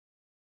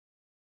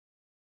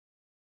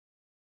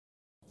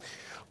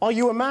Are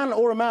you a man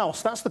or a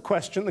mouse? That's the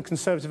question the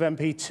Conservative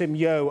MP Tim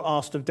Yeo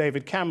asked of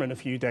David Cameron a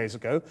few days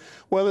ago.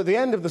 Well, at the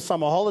end of the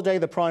summer holiday,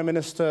 the Prime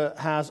Minister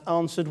has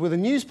answered with a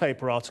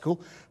newspaper article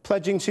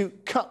pledging to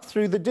cut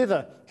through the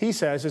dither he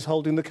says is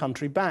holding the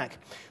country back.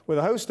 With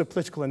a host of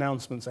political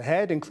announcements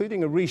ahead,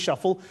 including a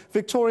reshuffle,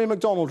 Victoria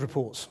MacDonald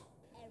reports.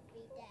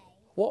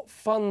 What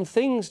fun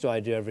things do I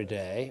do every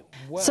day?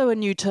 Well, so a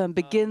new term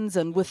begins,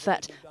 and with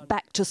that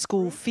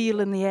back-to-school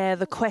feel in the air,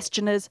 the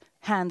question is,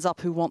 hands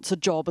up who wants a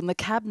job in the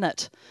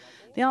cabinet?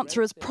 The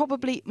answer is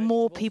probably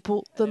more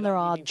people than there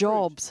are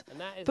jobs.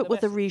 But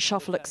with a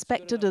reshuffle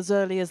expected as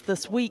early as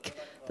this week,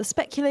 the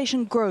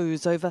speculation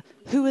grows over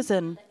who is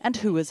in and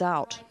who is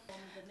out.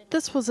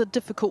 This was a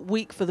difficult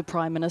week for the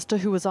Prime Minister,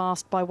 who was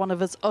asked by one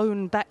of his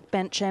own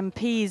backbench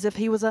MPs if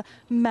he was a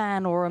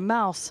man or a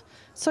mouse.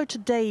 So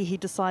today he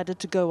decided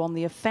to go on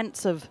the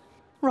offensive.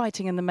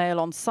 Writing in the Mail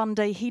on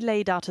Sunday, he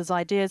laid out his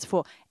ideas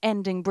for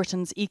ending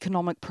Britain's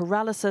economic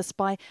paralysis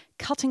by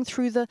cutting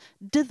through the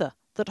dither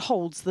that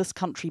holds this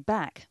country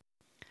back.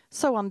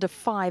 So under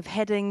 5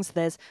 headings,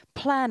 there's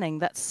planning,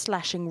 that's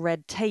slashing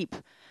red tape;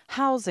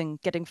 housing,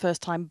 getting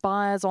first-time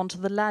buyers onto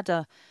the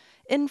ladder;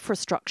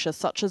 infrastructure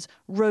such as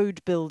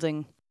road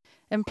building;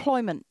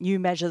 employment, new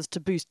measures to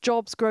boost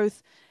jobs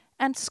growth;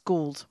 and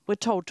schools, we're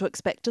told to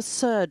expect a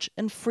surge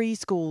in free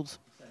schools.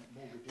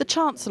 The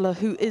Chancellor,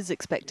 who is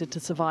expected to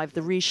survive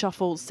the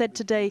reshuffle, said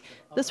today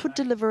this would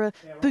deliver a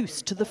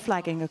boost to the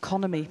flagging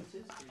economy.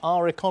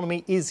 Our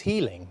economy is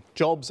healing.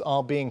 Jobs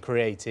are being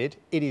created.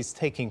 It is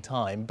taking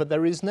time, but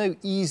there is no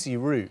easy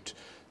route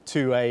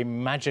to a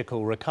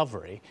magical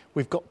recovery.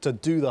 We've got to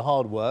do the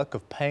hard work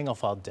of paying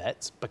off our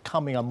debts,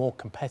 becoming a more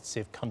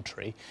competitive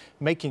country,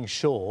 making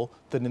sure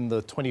that in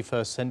the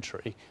 21st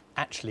century,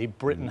 actually,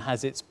 Britain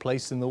has its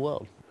place in the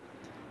world.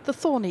 The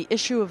thorny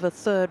issue of a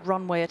third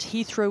runway at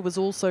Heathrow was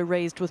also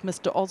raised with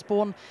Mr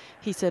Osborne.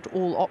 He said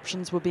all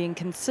options were being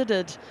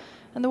considered.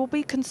 And there will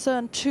be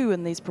concern too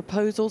in these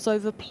proposals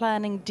over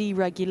planning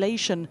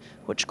deregulation,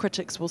 which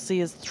critics will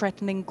see as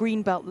threatening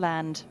greenbelt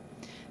land.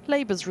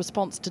 Labour's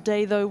response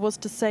today, though, was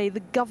to say the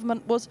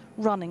government was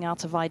running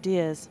out of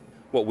ideas.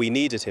 What we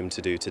needed him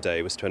to do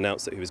today was to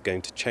announce that he was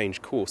going to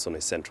change course on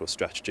his central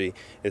strategy.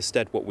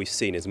 Instead, what we've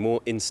seen is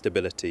more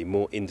instability,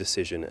 more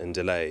indecision and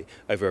delay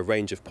over a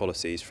range of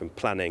policies from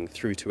planning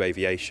through to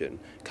aviation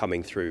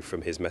coming through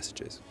from his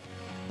messages.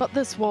 But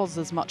this was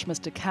as much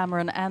Mr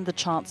Cameron and the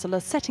Chancellor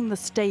setting the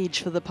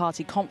stage for the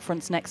party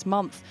conference next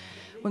month,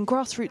 when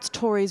grassroots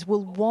Tories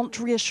will want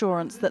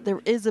reassurance that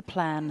there is a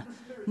plan,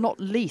 not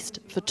least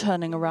for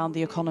turning around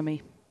the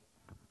economy.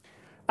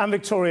 And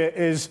Victoria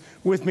is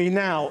with me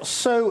now.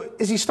 So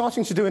is he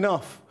starting to do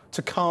enough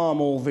to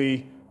calm all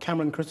the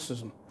Cameron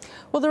criticism?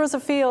 Well, there is a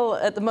feel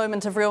at the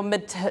moment of real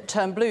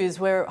mid-term blues.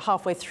 We're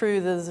halfway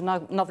through. There's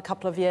another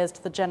couple of years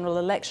to the general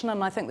election,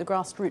 and I think the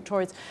grassroots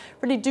Tories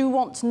really do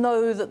want to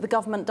know that the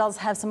government does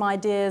have some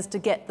ideas to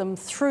get them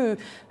through.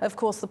 Of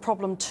course, the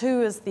problem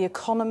too is the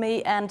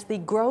economy and the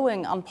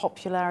growing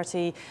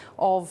unpopularity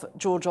of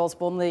George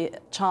Osborne, the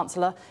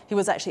Chancellor. He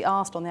was actually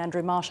asked on the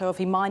Andrew Marr show if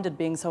he minded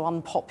being so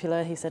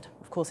unpopular. He said,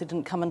 of course, he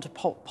didn't come into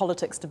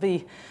politics to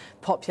be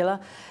popular.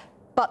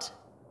 But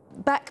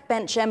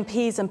backbench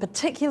MPs in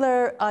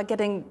particular are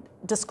getting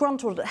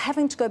disgruntled at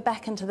having to go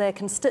back into their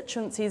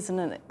constituencies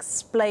and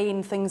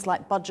explain things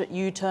like budget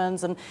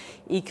U-turns and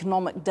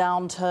economic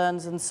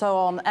downturns and so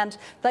on. And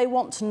they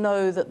want to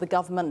know that the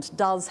government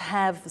does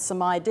have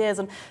some ideas.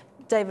 And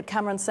David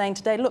Cameron saying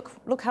today,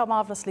 look how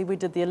marvellously we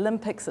did the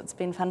Olympics. It's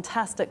been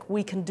fantastic.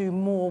 We can do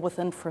more with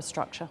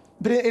infrastructure.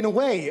 But in a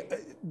way,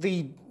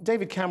 the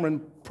David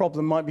Cameron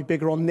problem might be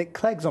bigger on Nick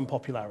Clegg's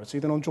unpopularity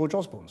than on George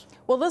Osborne's.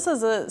 Well, this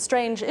is a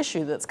strange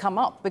issue that's come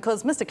up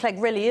because Mr Clegg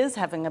really is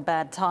having a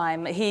bad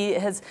time. He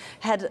has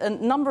had a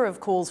number of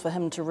calls for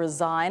him to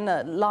resign.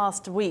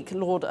 Last week,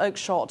 Lord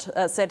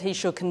Oakeshott said he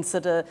should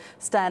consider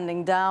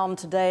standing down.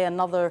 Today,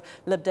 another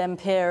Lib Dem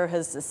peer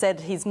has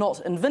said he's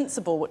not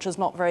invincible, which is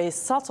not very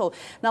subtle.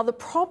 Now, the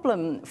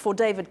problem for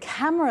David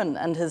Cameron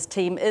and his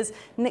team is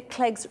Nick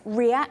Clegg's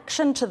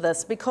reaction to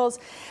this, because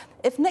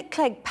if Nick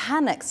Clegg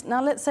panics,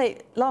 now let's say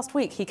last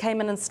week he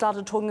came in and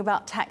started talking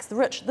about tax the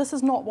rich. This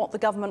is not what the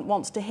government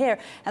wants to hear.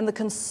 And the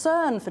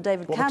concern for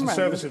David Cameron... What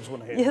the Conservatives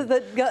want to hear. Yeah,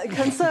 the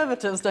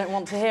Conservatives don't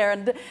want to hear.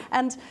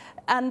 And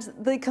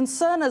the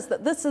concern is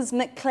that this is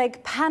Nick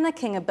Clegg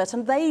panicking a bit,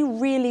 and they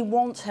really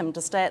want him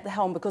to stay at the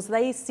helm because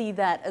they see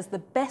that as the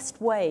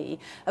best way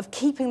of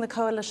keeping the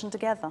coalition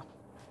together.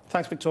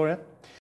 Thanks, Victoria.